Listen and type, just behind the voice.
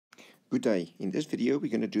Good day. In this video,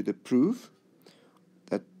 we're going to do the proof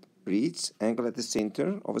that reads angle at the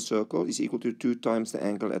center of a circle is equal to 2 times the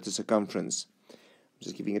angle at the circumference. I'm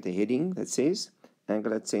just giving it a heading that says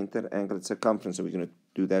angle at center, angle at circumference. So we're going to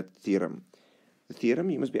do that theorem. The theorem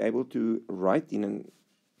you must be able to write in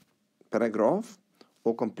a paragraph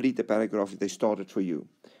or complete the paragraph if they started for you.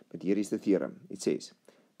 But here is the theorem. It says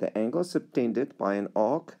the angle subtended by an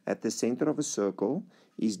arc at the center of a circle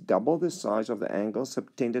is double the size of the angle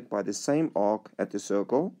subtended by the same arc at the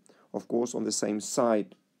circle, of course on the same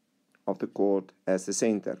side of the chord as the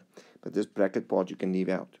center. But this bracket part you can leave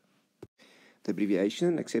out. The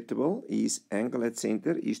abbreviation acceptable is angle at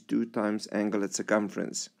center is 2 times angle at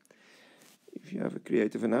circumference. If you have a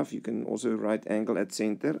creative enough, you can also write angle at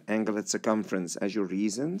center, angle at circumference as your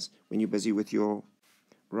reasons when you're busy with your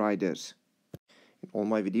riders. In all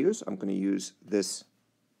my videos, I'm going to use this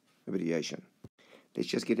abbreviation. Let's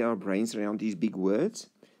just get our brains around these big words.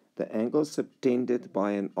 The angle subtended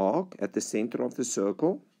by an arc at the center of the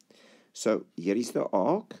circle. So here is the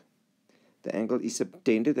arc. The angle is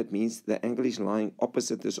subtended. That means the angle is lying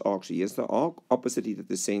opposite this arc. So here's the arc, opposite it at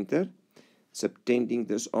the center. Subtending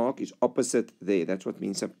this arc is opposite there. That's what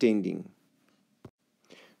means subtending.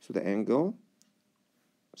 So the angle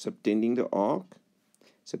subtending the arc,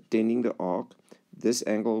 this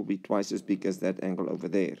angle will be twice as big as that angle over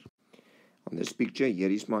there. On this picture, here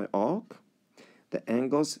is my arc. The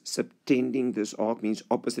angles subtending this arc means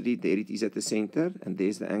opposite it. There it is at the center, and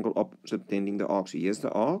there's the angle subtending the arc. So here's the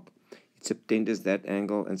arc. It subtends that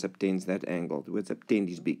angle and subtends that angle. The word subtend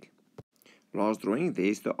is big. Last drawing,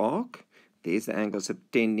 there's the arc. There's the angle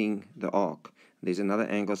subtending the arc. There's another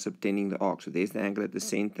angle subtending the arc. So there's the angle at the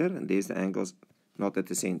center, and there's the angles not at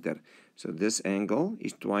the center. So this angle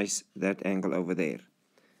is twice that angle over there.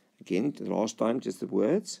 Again, the last time, just the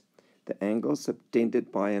words. The angle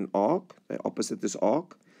subtended by an arc, opposite this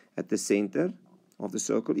arc, at the center of the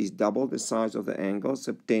circle is double the size of the angle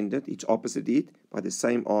subtended, it's opposite it, by the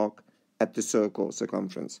same arc at the circle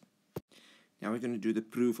circumference. Now we're going to do the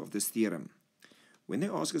proof of this theorem. When they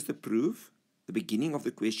ask us the proof, the beginning of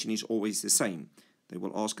the question is always the same. They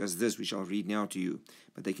will ask us this, which I'll read now to you.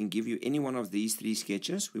 But they can give you any one of these 3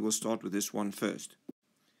 sketches. We will start with this one first.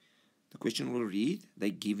 The question will read, they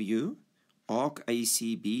give you arc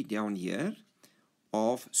ACB down here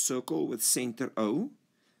of circle with center O,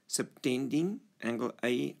 subtending angle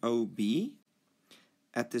AOB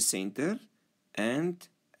at the center, and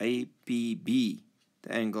APB,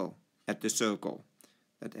 the angle at the circle,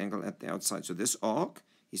 that angle at the outside. So this arc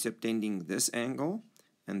is subtending this angle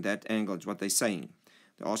and that angle is what they're saying.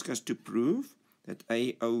 They ask us to prove that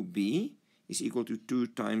AOB is equal to 2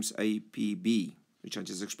 times APB, which I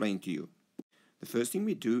just explained to you. The first thing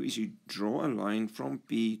we do is you draw a line from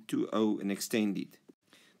P to O and extend it.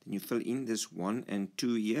 Then you fill in this 1 and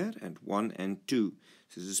 2 here, and 1 and 2.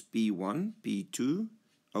 So this is P1, P2,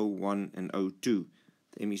 O1 and O2.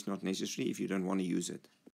 The M is not necessary if you don't want to use it.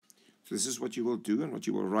 So this is what you will do and what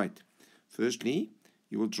you will write. Firstly,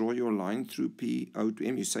 you will draw your line through PO to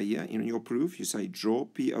M. You say here in your proof, you say draw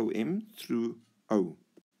POM through O.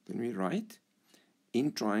 Then we write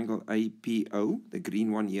in triangle APO, the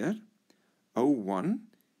green one here, O1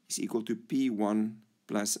 is equal to P1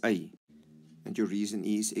 plus A. And your reason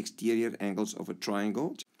is exterior angles of a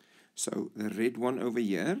triangle. So the red one over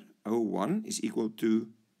here, O1, is equal to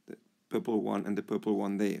the purple one and the purple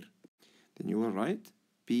one there. Then you will write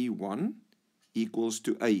P1 equals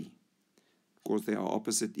to A. Of course, they are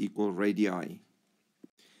opposite equal radii.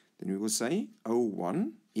 Then we will say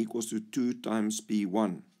O1 equals to 2 times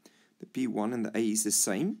P1. The P1 and the A is the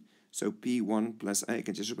same. So P1 plus A, I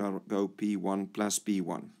can just go P1 plus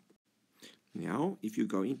P1. Now, if you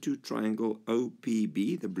go into triangle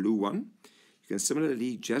OPB, the blue one, you can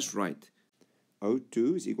similarly just write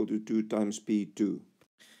O2 is equal to 2 times P2.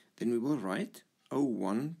 Then we will write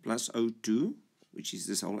O1 plus O2, which is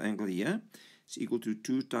this whole angle here, is equal to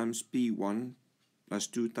 2 times P1 plus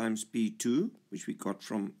 2 times P2, which we got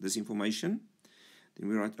from this information. Then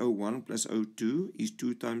we write O1 plus O2 is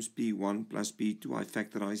 2 times P1 plus P2. I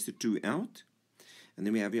factorize the 2 out. And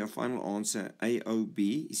then we have our final answer,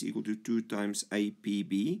 AOB is equal to 2 times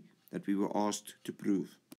APB, that we were asked to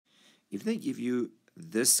prove. If they give you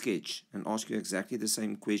this sketch and ask you exactly the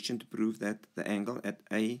same question to prove that the angle at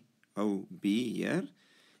AOB here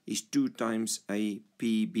is 2 times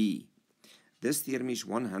APB, this theorem is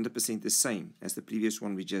 100% the same as the previous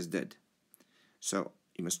one we just did. So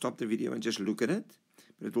you must stop the video and just look at it.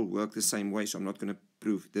 But it will work the same way, so I'm not going to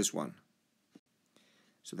prove this one.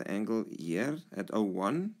 So the angle here at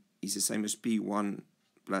O1 is the same as P1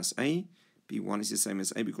 plus A. P1 is the same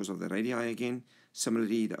as A because of the radii again.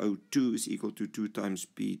 Similarly, the O2 is equal to 2 times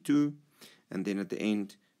P2. And then at the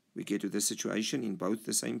end, we get to this situation in both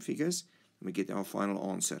the same figures, and we get our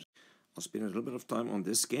final answer. I'll spend a little bit of time on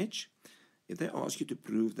this sketch. If they ask you to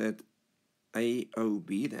prove that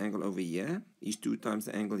AOB, the angle over here, is 2 times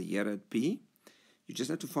the angle here at P, you just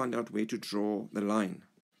have to find out where to draw the line.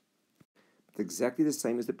 It's exactly the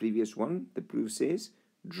same as the previous one. The proof says,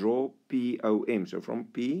 draw POM, so from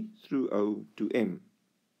P through O to M.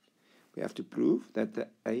 We have to prove that the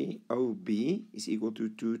AOB is equal to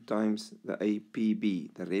 2 times the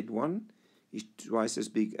APB. The red one is twice as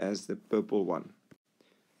big as the purple one.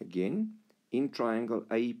 Again, in triangle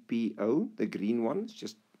APO, the green one,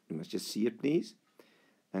 you must just see it please.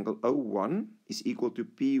 Angle O1 is equal to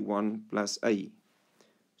P1 plus A.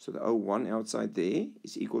 So the O1 outside there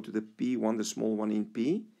is equal to the P1, the small one in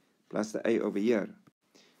P, plus the A over here.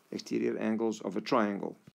 Exterior angles of a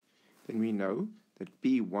triangle. Then we know that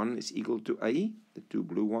P1 is equal to A, the two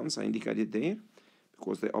blue ones are indicated there,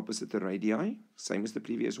 because they're opposite the radii, same as the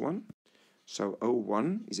previous one. So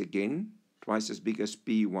O1 is again twice as big as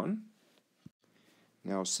P1.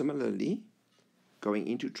 Now similarly, going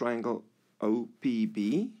into triangle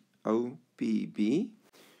OPB,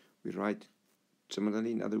 we write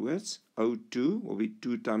similarly, in other words, O2 will be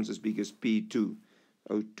 2 times as big as P2.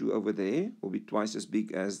 O2 over there will be twice as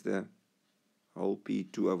big as the whole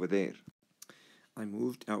P2 over there. I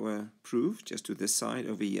moved our proof just to this side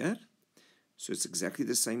over here. So it's exactly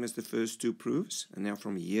the same as the first two proofs. And now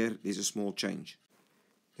from here, there's a small change.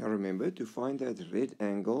 Now remember, to find that red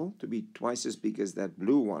angle to be twice as big as that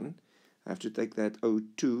blue one, I have to take that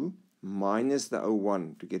O2 minus the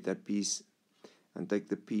O1 to get that piece, and take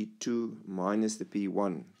the P2 minus the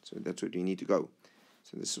P1. So that's what we need to go.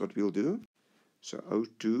 So this is what we'll do. So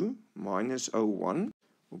O2 minus O1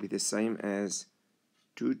 will be the same as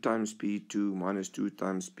 2 times P2 minus 2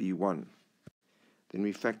 times P1. Then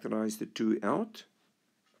we factorize the 2 out.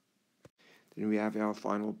 Then we have our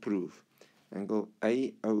final proof. Angle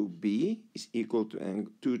AOB is equal to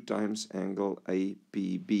 2 times angle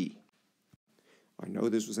APB. I know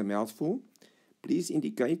this was a mouthful. Please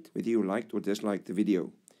indicate whether you liked or disliked the video.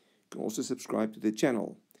 You can also subscribe to the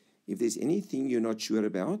channel. If there's anything you're not sure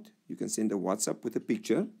about, you can send a WhatsApp with a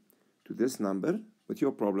picture to this number with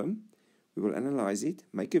your problem. We will analyze it,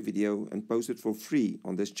 make a video, and post it for free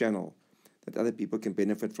on this channel that other people can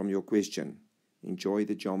benefit from your question. Enjoy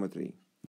the geometry.